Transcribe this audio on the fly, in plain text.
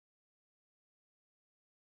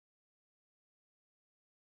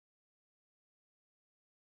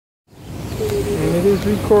It's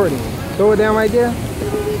recording. Throw it down right there.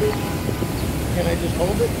 Can I just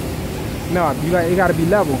hold it? No, it gotta be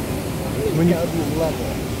level. When you gotta be level.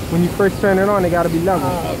 When you first turn it on, it gotta be level.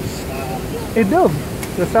 Oh, stop. It do.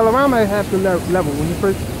 The Celerama has to level when you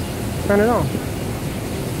first turn it on.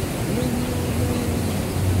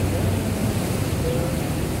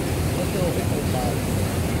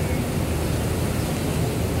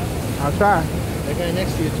 I'll try. That guy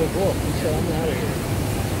next to you took off. He said, I'm out of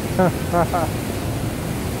here.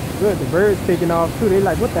 Good, the bird's taking off too. They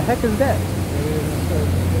like, what the heck is that? Is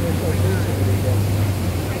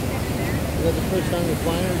that the first time you're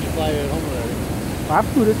flying, or did you fly it at home already? I've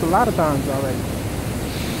flew this a lot of times already.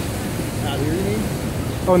 Out here, you mean?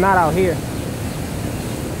 Oh, not out here.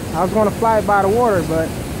 I was going to fly it by the water, but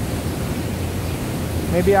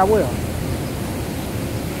maybe I will.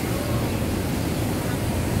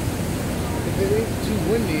 If it ain't too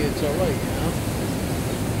windy, it's all right, you know?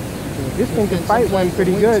 This thing can fight wind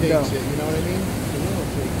pretty good, though. You know what I mean? The wind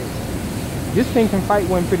will take it. This thing can fight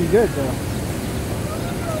wind pretty good, though.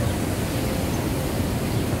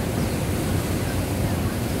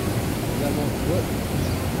 That won't flip.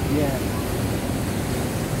 Yeah.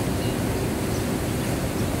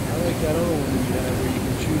 I like that other one where you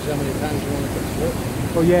can choose how many times you want it to flip.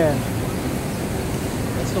 Oh, yeah.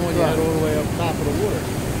 That's the one you had all the way up top of the water.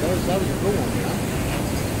 That was a good one, you know?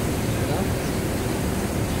 You know?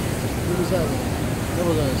 What was that one? That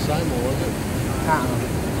wasn't a Simo, was it?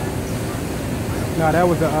 No, that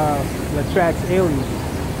was a Latrax Alien.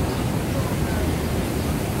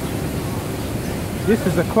 This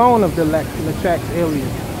is a clone of the Latrax Alien.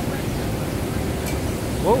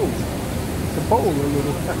 Whoa, it's a bowl a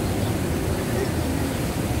little.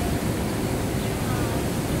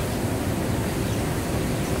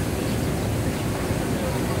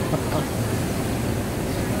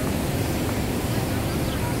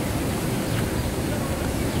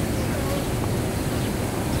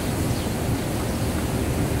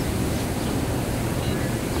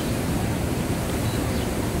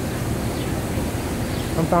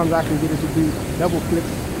 Sometimes I can get it to do double flips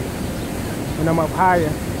when I'm up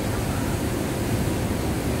higher.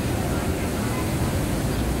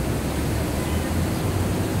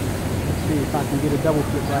 Let's see if I can get a double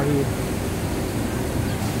flip right here.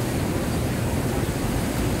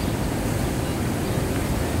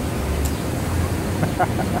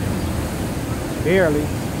 Barely.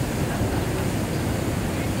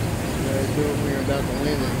 Yeah, do it when you're about to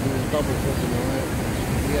land and do a double flip in the land.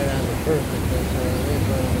 You gotta have it perfect, because it lands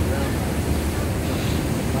right on the ground.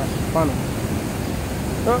 That's funny.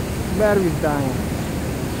 Oh, battery's dying.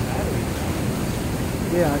 Battery?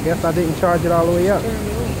 Yeah, I guess I didn't charge it all the way up.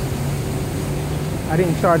 I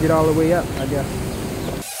didn't charge it all the way up, I guess.